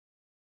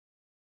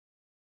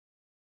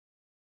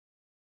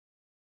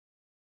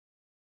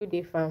Good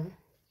day, fam.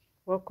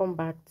 Welcome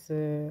back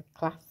to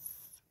class.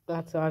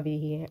 Glad to have you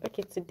here.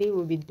 Okay, today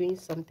we'll be doing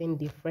something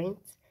different.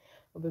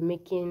 We'll be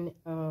making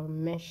a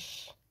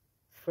mesh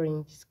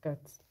fringe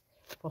skirts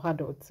for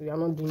adults. We are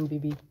not doing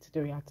baby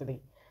tutorial today.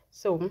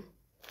 So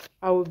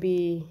I will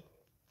be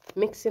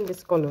mixing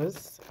these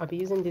colors. I'll be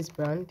using this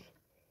brand,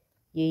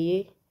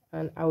 Yeye,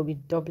 and I will be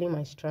doubling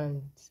my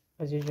strands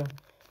as usual.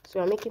 So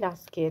I'm making that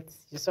skirt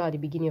you saw at the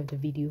beginning of the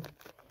video.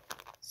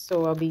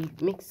 So I'll be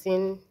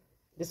mixing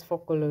these 4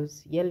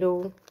 colors: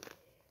 yellow,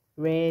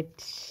 red,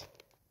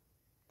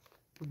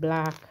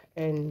 black,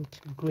 and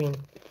green,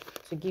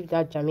 to give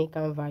that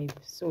Jamaican vibe.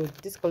 So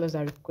these colors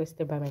are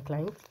requested by my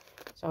client,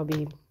 so I'll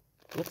be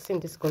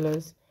mixing these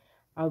colors.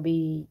 I'll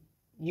be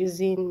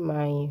using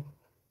my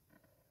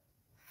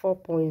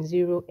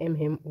 4.0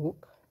 mm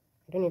hook.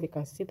 I don't know if you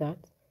can see that.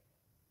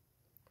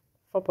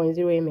 4.0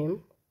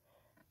 mm.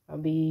 I'll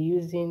be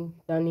using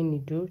darning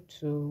needle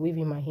to weave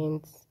in my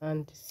hands,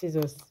 and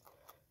scissors,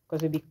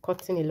 because we'll be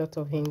cutting a lot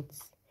of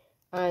hands.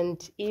 And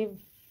if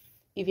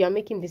you are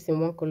making this in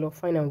one color,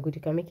 fine and good.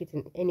 You can make it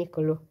in any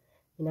color,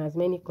 in as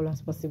many colors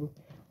as possible.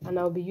 And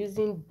I'll be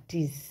using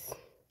this,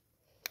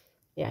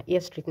 hair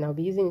straightener. I'll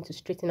be using it to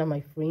straighten out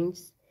my fringe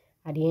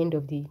at the end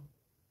of the,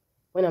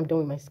 when I'm done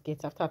with my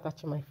skirt, after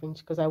attaching my fringe,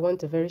 because I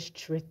want a very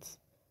straight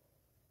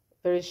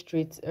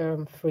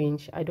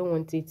fringe. I don't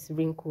want it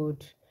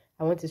wrinkled.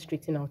 I want it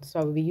straightened out.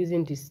 So I will be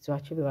using this to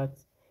achieve that,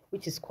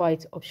 which is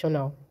quite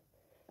optional.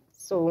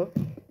 So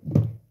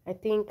I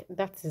think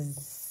that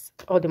is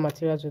all the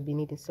materials we'll be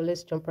needing. So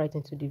let's jump right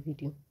into the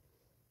video.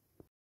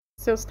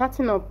 So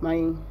starting up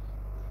my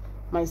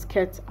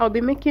skirt, I'll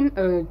be making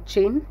a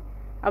chain.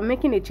 I'm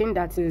making a chain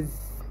that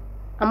is,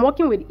 I'm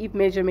working with hip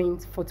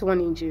measurement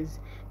 41 inches.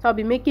 So I'll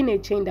be making a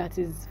chain that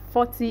is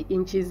 40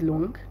 inches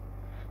long,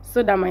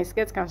 so that my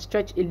skirt can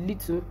stretch a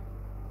little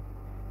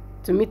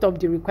to meet up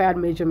the required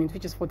measurement,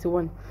 which is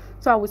 41.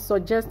 So I would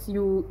suggest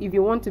you, if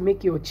you want to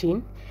make your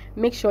chain,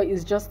 make sure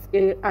it's just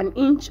an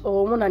inch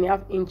or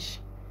 1.5 inch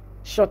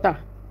shorter.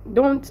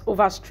 Don't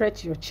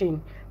overstretch your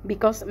chain,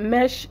 because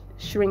mesh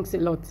shrinks a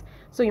lot.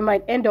 So you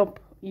might end up,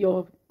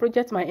 your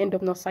project might end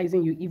up not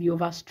sizing you if you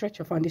overstretch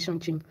your foundation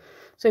chain.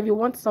 So if you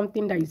want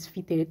something that is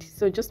fitted,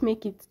 so just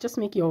make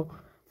your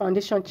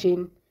foundation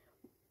chain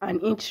an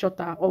inch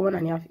shorter or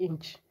 1.5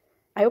 inch.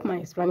 I hope my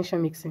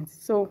explanation makes sense.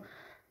 So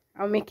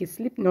I'll make a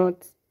slip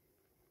knot,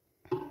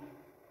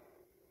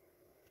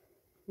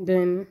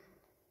 then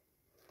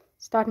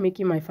start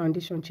making my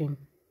foundation chain.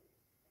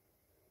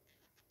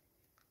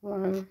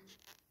 1,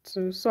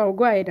 2. So I'll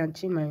go ahead and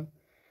chain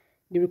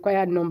the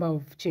required number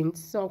of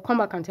chains. So I'll come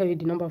back and tell you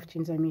the number of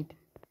chains I made.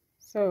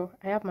 So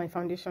I have my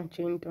foundation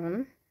chain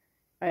done.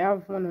 I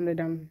have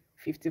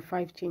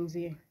 155 chains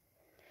here.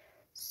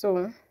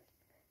 So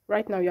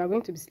right now you are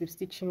going to be slip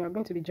stitching. You are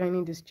going to be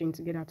joining this chain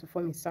together to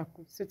form a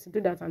circle. So to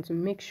do that, and to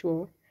make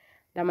sure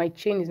that my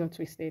chain is not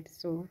twisted,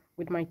 so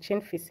with my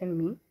chain facing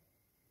me,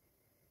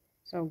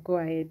 so I'll go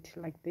ahead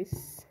like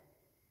this,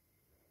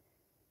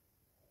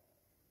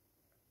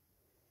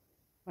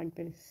 like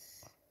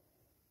this.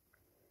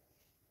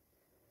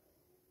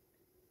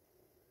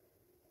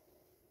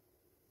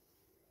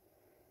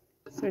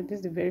 So this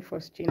is the very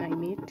first chain I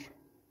made.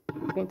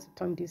 I'm going to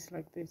turn this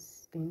like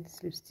this, then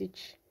slip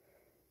stitch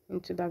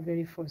into that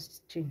very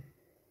first chain.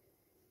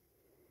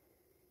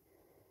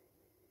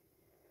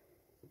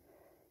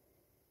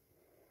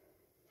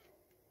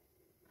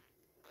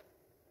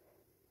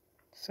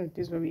 So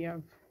this is what we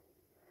have.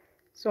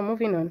 So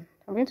moving on,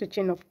 I'm going to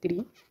chain up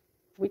 3,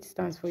 which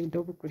stands for a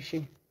double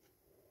crochet.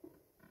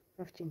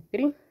 I've chained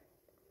 3.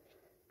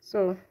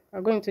 So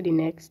I'll go into the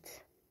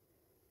next,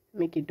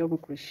 make a double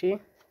crochet,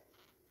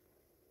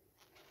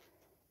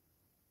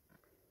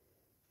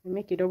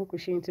 make a double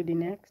crochet into the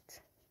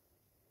next,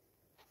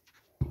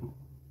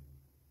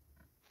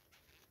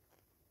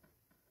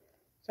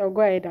 so I'll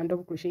go ahead and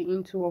double crochet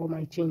into all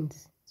my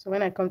chains. So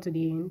when I come to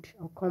the end,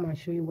 I'll come and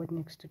show you what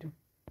next to do.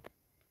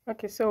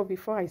 Okay, so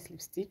before I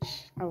slip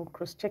stitch, I will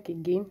cross check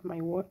again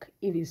my work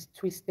if it's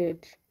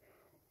twisted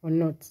or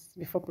not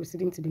before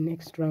proceeding to the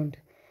next round.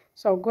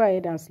 So I'll go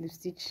ahead and slip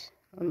stitch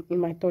in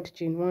my 3rd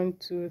chain. 1,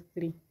 2,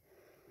 3.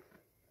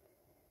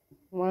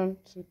 1,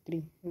 2,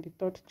 3 in the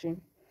 3rd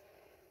chain.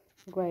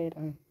 Go ahead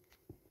and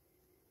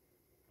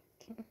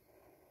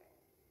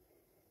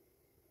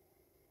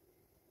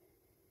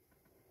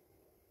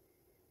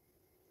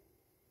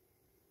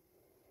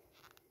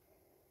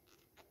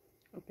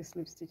okay,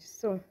 slip stitch.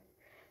 So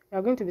we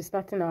are going to be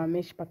starting our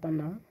mesh pattern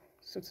now.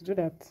 So to do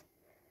that,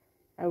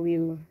 I'm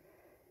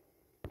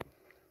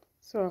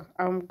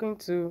going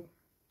to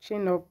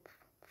chain up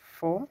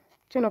 4,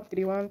 chain up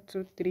 3, 1,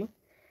 2, 3.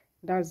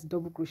 That's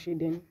double crochet,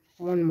 then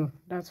 1 more,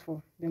 that's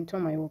 4. Then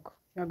turn my work.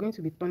 We are going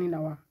to be turning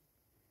our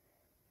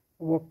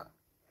work.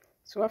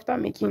 So after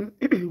making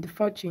the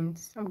 4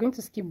 chains, I'm going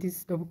to skip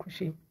this double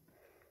crochet.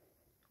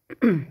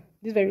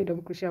 This very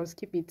double crochet, I'll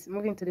skip it.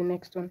 Moving to the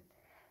next one,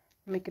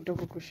 make a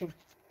double crochet.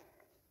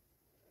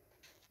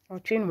 I'll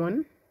chain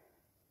 1.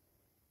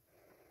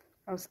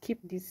 I'll skip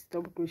this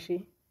double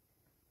crochet.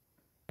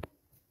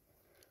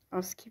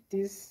 I'll skip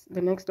this,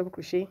 the next double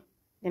crochet,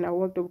 then I'll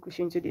work double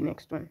crochet into the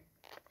next one.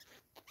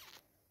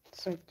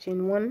 So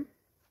chain 1,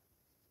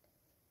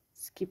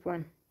 skip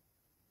 1,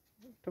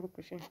 double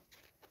crochet.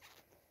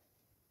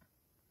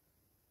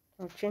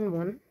 I'll chain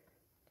 1,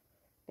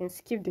 then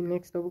skip the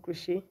next double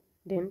crochet,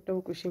 then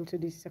double crochet into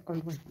the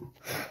second one.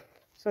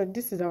 So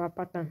this is our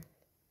pattern: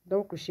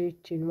 double crochet,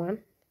 chain 1,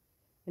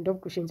 and double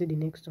crochet into the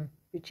next one.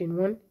 You chain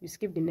 1, you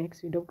skip the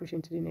next, you double crochet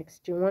into the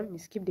next, chain 1, you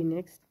skip the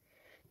next,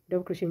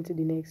 double crochet into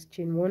the next,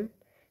 chain 1,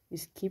 you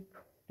skip,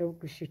 double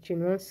crochet,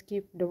 chain 1,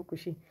 skip, double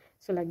crochet.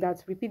 So like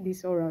that, repeat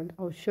this all round.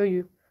 I'll show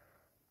you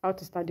how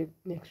to start the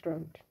next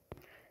round.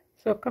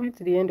 So coming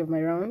to the end of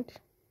my round,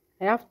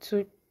 I have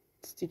 2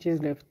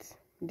 stitches left,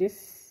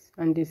 this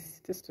and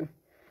this 2.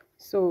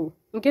 So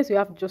in case you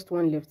have just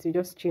 1 left, you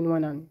just chain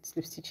 1 and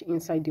slip stitch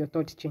inside your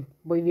 3rd chain.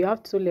 But if you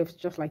have 2 left,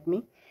 just like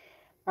me,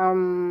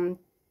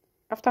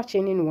 after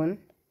chaining 1,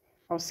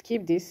 I'll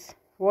skip this,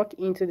 work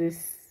into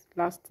this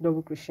last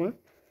double crochet,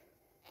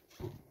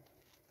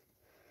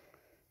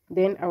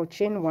 then I'll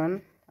chain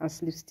 1 and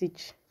slip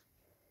stitch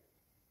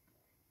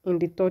in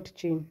the 3rd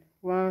chain.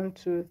 1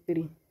 2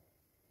 3.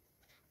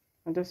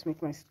 I'll just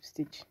make my slip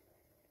stitch.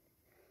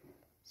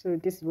 So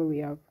this is what we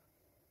have.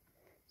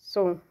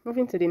 So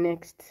moving to the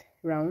next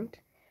round,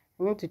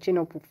 I'm going to chain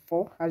up with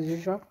 4 as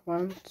usual.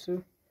 1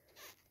 2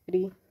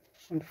 3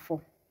 and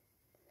 4.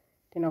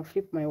 Then I'll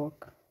flip my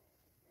work,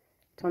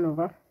 turn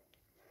over.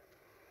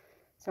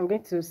 So I'm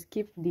going to be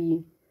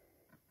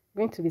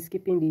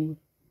skipping the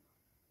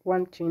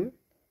 1 chain,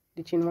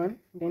 the chain 1,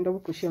 then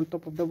double crochet on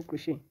top of double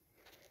crochet,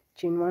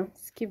 chain 1,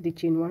 skip the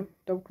chain 1,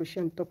 double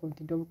crochet on top of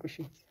the double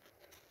crochet,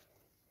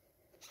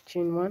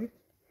 chain 1,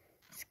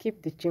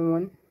 skip the chain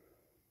 1,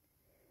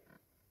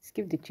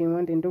 skip the chain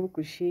 1, then double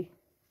crochet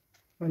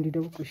on the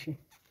double crochet,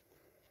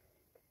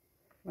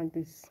 like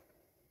this.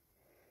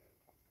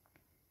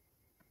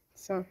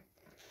 So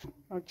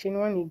I'll chain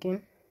 1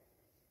 again,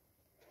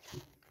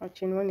 I'll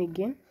chain 1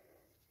 again,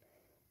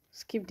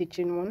 skip the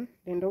chain 1,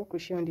 then double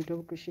crochet on the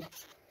double crochet.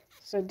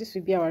 So this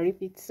will be our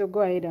repeat. So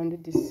go ahead and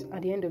do this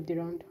at the end of the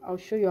round. I'll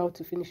show you how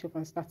to finish up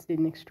and start the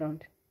next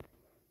round.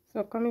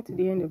 So coming to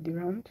the end of the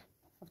round,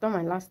 I've done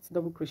my last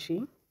double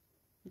crochet,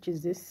 which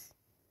is this.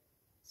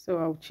 So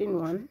I'll chain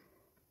 1,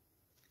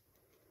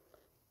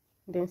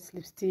 then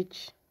slip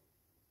stitch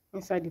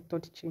inside the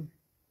 3rd chain.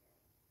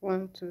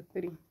 1 2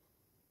 3.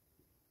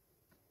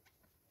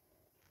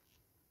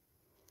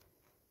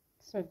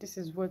 So this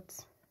is what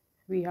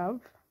we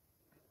have.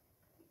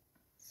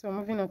 So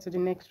moving on to the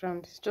next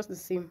round, it's just the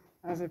same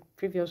as a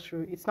previous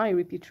row. It's not a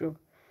repeat row.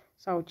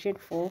 So I'll chain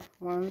 4,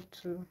 1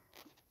 2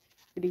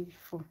 3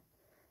 4,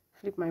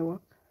 flip my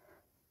work.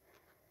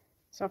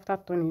 So after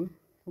turning,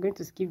 I'm going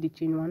to skip the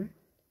chain 1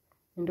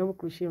 and double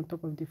crochet on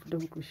top of the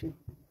double crochet,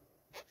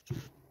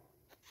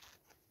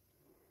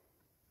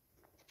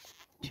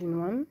 chain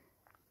 1,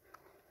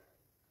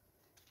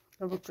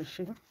 double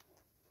crochet,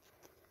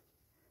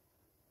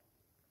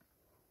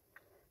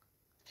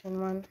 chain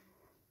 1,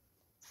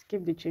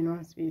 skip the chain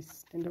 1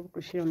 space, then double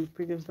crochet on the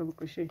previous double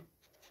crochet,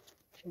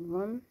 chain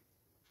 1,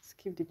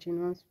 skip the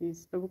chain 1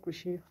 space, double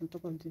crochet on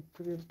top of the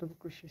previous double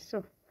crochet.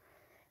 So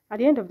at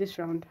the end of this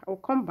round, I'll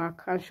come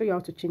back and show you how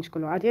to change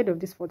color. At the end of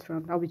this 4th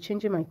round, I'll be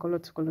changing my color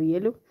to color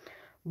yellow.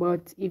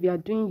 But if you are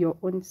doing your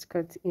own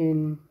skirt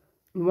in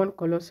one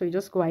color, so you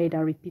just go ahead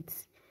and repeat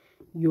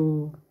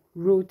your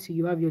row till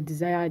you have your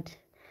desired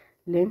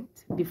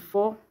length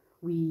before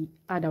we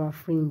add our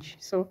fringe.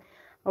 So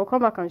I'll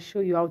come back and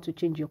show you how to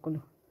change your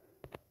color.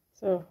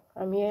 So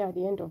I'm here at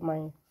the end of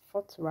my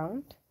 4th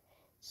round.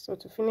 So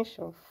to finish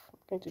off, I'm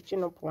going to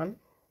chain up 1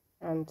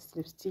 and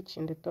slip stitch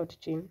in the 3rd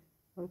chain.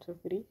 1 2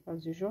 3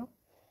 as usual.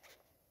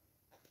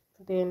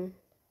 Then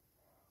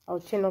I'll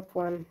chain up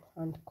 1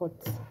 and cut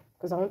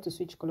because I want to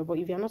switch color. But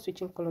if you're not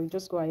switching color, you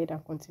just go ahead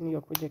and continue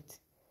your project.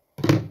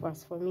 But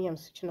as for me, I'm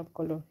switching up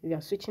color. If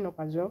you're switching up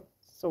as well,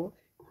 so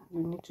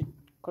you need to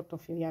cut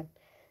off your yarn.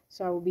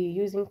 So I will be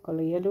using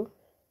color yellow.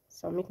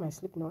 So I'll make my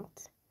slip knot.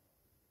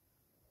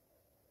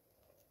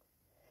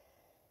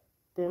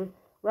 Then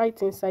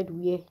right inside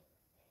where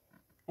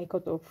I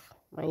cut off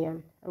my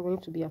yarn, I'm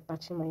going to be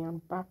attaching my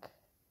yarn back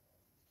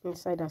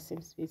inside that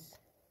same space.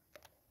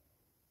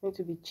 I'm going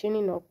to be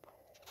chaining up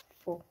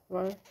for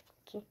 1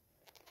 2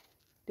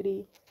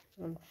 3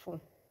 and 4,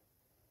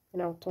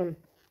 and I'll turn.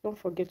 Don't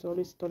forget to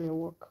always turn your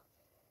work.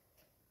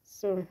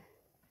 So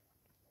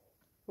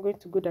I'm going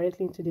to go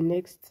directly into the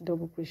next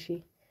double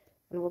crochet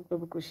and work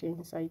double crochet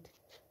inside.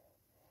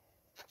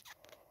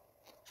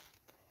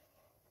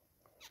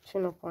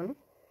 Chain up 1,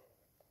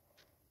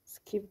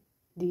 skip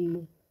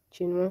the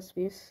chain 1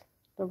 space,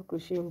 double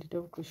crochet in the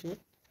double crochet,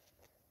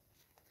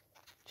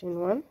 chain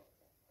 1,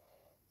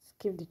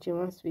 skip the chain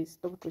 1 space,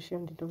 double crochet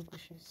in the double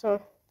crochet.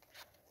 So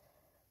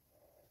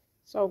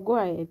I'll go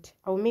ahead,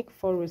 I'll make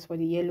 4 rows for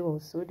the yellow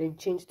also, then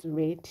change to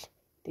red,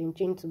 then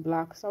change to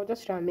black. So I'll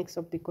just try and mix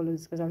up the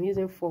colors because I'm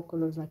using 4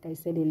 colors like I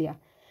said earlier.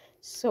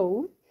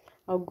 So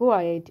I'll go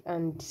ahead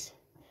and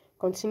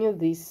continue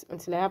this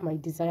until I have my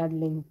desired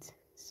length.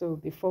 So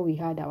before we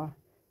add our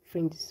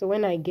fringe, so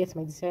when I get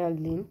my desired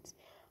length,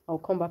 I'll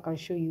come back and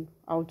show you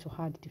how to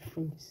add the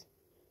fringe.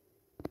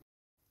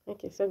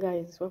 Okay, so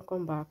guys,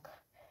 welcome back.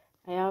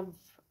 I have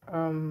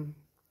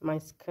my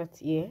skirt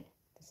here.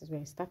 This is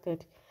where I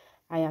started.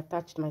 I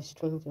attached my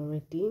strings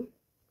already.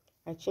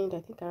 I chained, I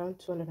think, around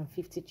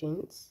 250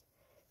 chains.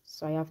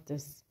 So I have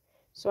this.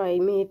 So I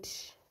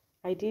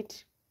did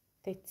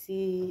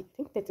 30, I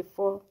think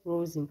 34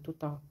 rows in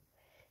total.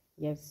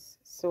 Yes,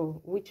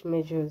 so which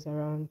measures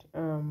around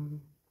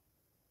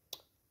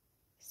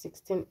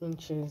 16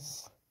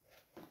 inches.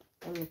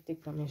 Let me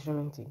take the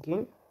measurement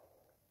again.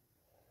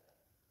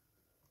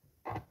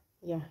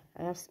 Yeah,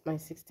 I have my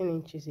 16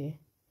 inches here,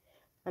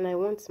 and I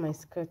want my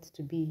skirt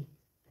to be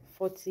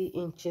 40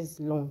 inches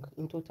long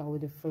in total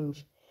with the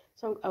fringe.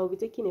 So I'll be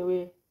taking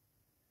away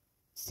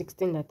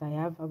 16 that I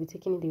have. I'll be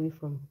taking it away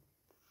from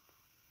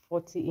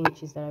 40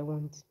 inches that I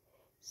want.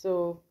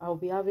 So I'll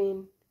be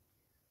having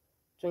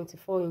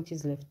 24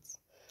 inches left.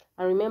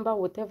 And remember,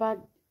 whatever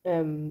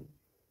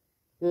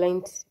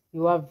length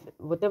you have,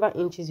 whatever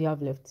inches you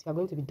have left, you're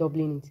going to be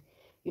doubling it.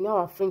 You know,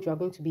 our fringe, we are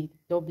going to be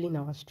doubling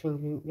our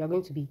string. We are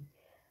going to be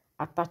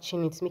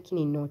attaching it, making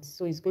a knot,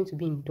 so it's going to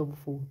be in double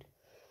fold.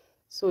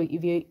 So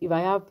if I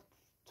have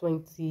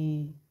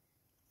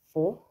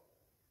 24,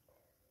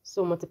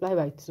 so multiply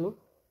by 2,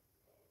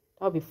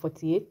 that'll be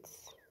 48.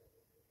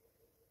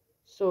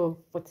 So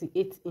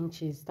 48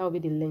 inches, that'll be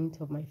the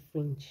length of my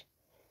fringe.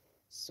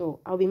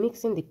 So I'll be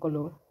mixing the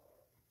color.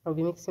 I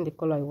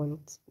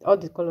want. All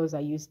the colors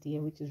I used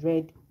here, which is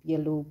red,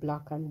 yellow,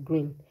 black, and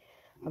green.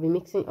 I'll be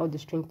mixing all the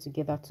strings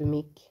together to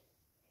make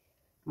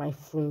my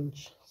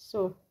fringe.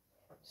 So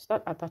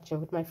start attaching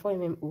with my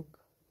 4mm hook.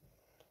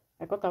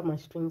 I cut out my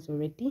strings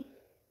already,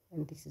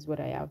 and this is what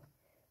I have.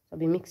 So I'll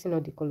be mixing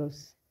all the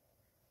colors.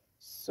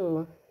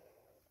 So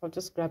I'll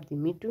just grab the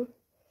middle,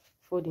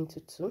 fold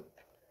into 2.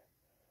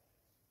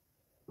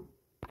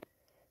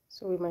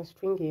 So with my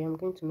string here, I'm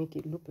going to make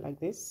it loop like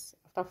this.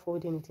 After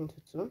folding it into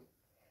 2,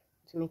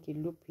 to make a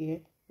loop here,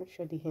 make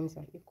sure the ends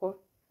are equal.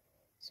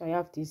 So I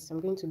have this.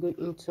 I'm going to go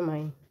into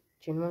my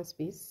chain 1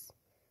 space,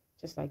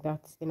 just like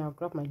that. Then I'll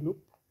grab my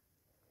loop,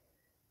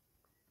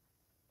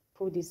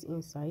 pull this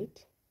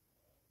inside,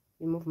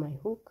 remove my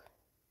hook,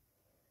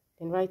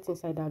 then right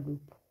inside that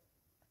loop,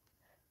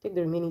 take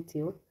the remaining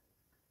tail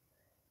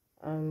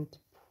and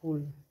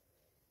pull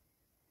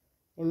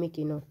and make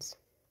a knot,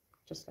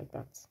 just like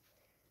that.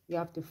 You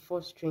have the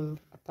first string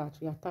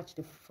attached. We attached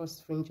the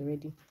first fringe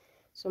already.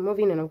 So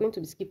moving on, I'm going to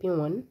be skipping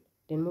one,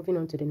 then moving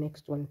on to the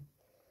next one.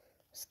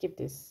 Skip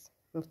this,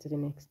 move to the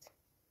next.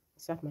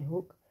 Insert my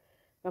hook,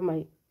 have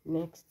my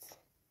next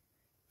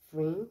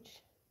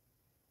fringe.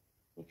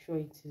 Make sure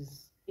it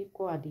is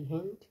equal at the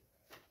end.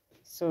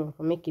 So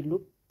I'll make a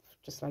loop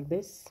just like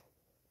this,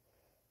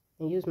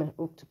 and use my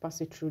hook to pass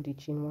it through the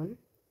chain 1.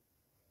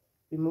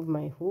 Remove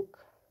my hook,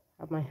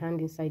 have my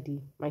fingers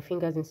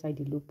inside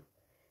the loop,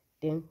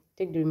 then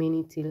take the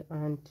remaining tail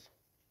and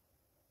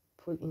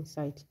pull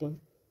inside, then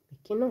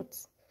make a knot,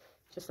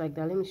 just like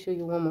that. Let me show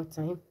you one more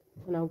time,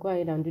 and I'll go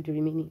ahead and do the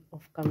remaining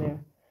off camera.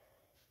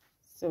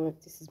 So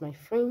this is my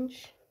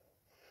fringe.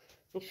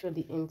 Make sure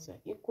the ends are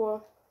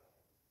equal.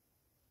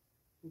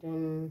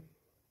 Then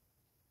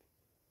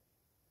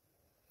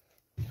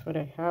what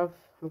I have,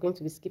 I'm going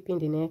to be skipping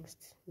the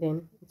next,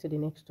 then into the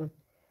next one.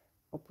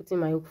 I'll put in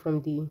my hook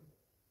from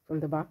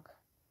the back,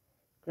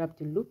 grab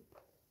the loop,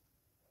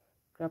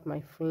 grab my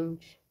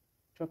fringe,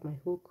 drop my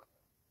hook,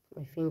 put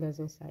my fingers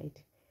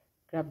inside,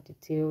 grab the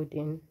tail,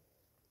 then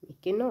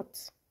make a knot.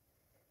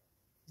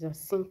 It's as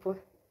simple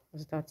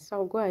as that. So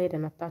I'll go ahead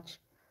and attach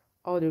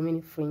all the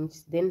remaining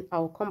fringe. Then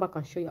I'll come back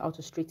and show you how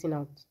to straighten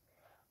out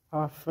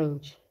our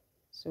fringe.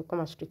 So come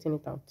and straighten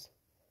it out.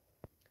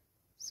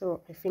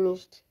 So I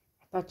finished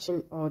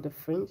attaching all the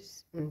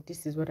fringes, and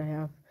this is what I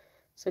have.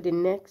 So the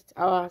next,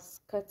 our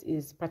skirt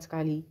is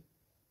practically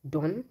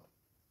done.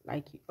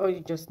 Like, all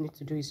you just need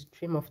to do is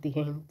trim off the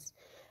ends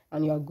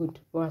and you are good.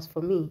 But as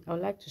for me, I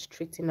would like to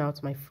straighten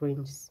out my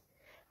fringes.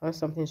 I want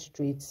something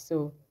straight.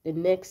 So the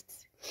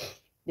next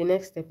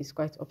step is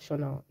quite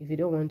optional. If you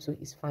don't want to,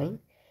 it's fine.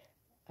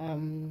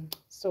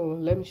 So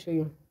let me show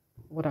you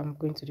what I'm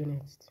going to do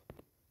next.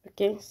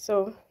 Okay,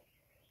 so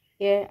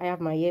here I have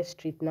my hair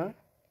straightener.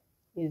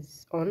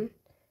 It's on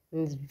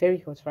and it's very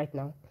hot right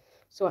now.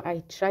 So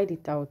I tried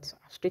it out.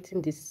 I've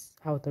straightened this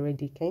out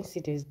already. Can you see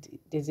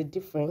there's a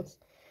difference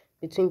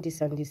between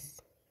this and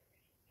this?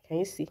 Can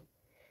you see?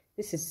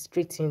 This is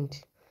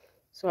straightened.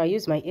 So I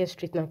use my hair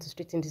straightener to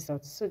straighten this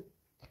out. So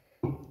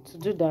to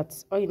do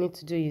that, all you need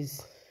to do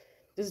is,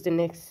 this is the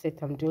next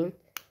set I'm doing.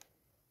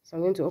 So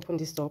I'm going to open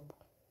this up.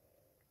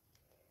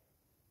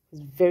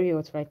 It's very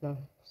hot right now.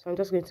 So I'm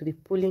just going to be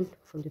pulling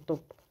from the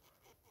top.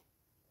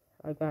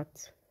 Like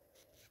that.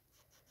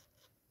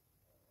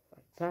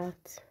 Like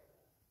that.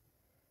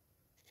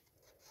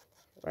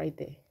 Right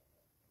there.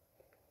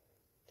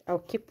 I'll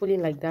keep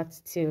pulling like that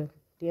till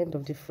the end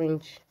of the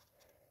fringe.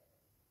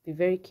 Be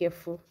very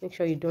careful. Make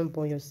sure you don't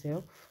burn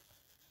yourself.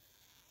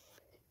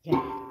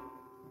 Yeah.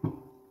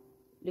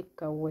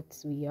 Look at what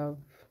we have.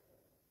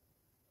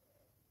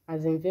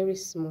 As in very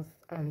smooth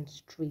and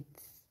straight.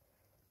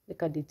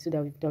 Look at the two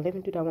that we've done. Let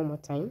me do that one more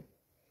time.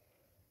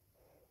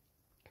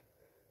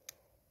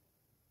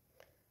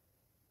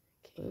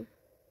 Okay,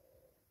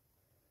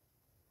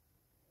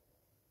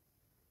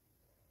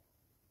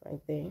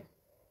 right there. Okay.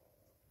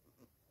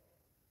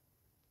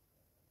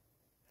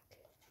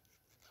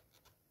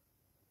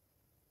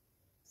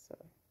 So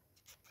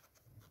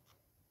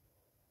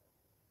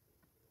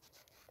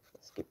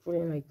let's keep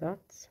pulling like that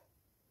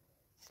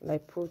till I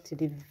pull to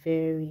the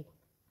very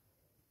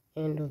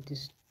end of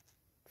this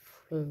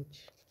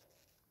fringe.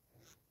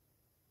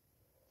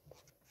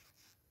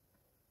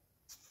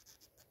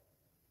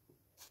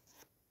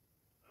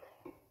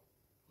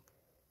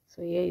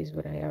 So here is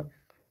what I have.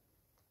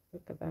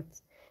 Look at that.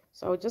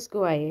 So I'll just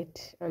go ahead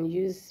and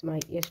use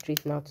my hair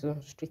straightener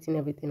to straighten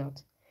everything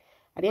out.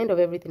 At the end of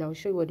everything, I'll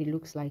show you what it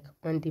looks like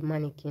on the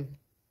mannequin.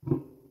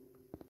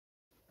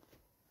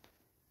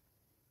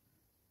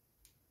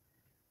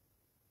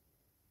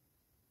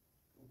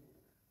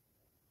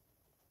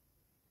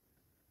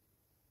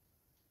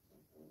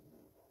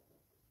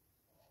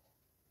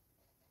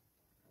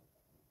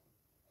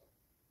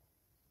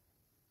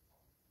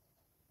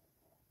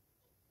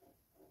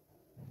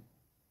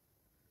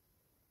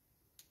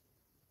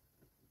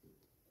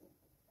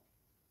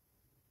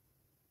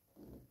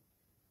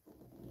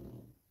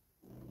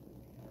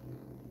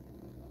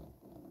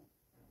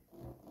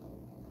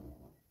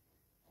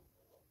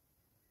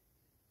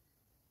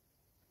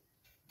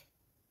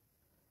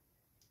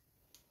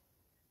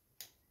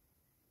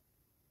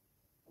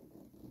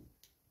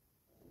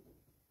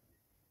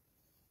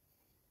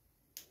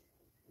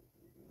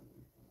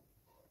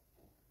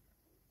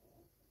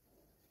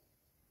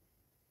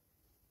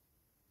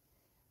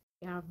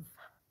 I have,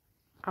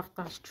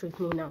 after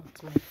straightening out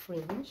my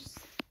fringe,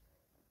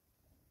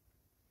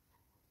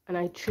 and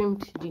I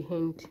trimmed the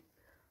end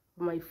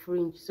of my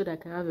fringe so that I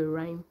can have a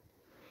rhyme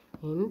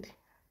end.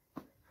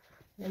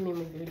 Let me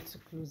move a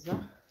little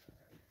closer.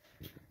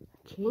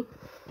 Okay,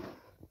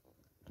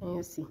 can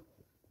you see?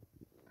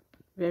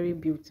 Very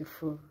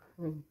beautiful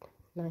and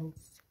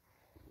nice.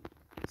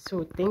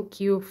 So thank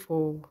you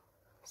for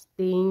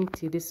staying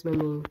to this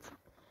moment,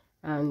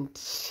 and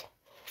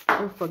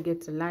don't forget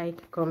to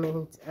like,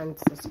 comment, and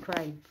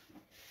subscribe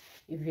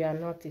if you are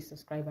not a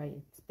subscriber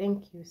yet.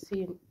 Thank you. See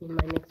you in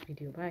my next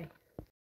video. Bye.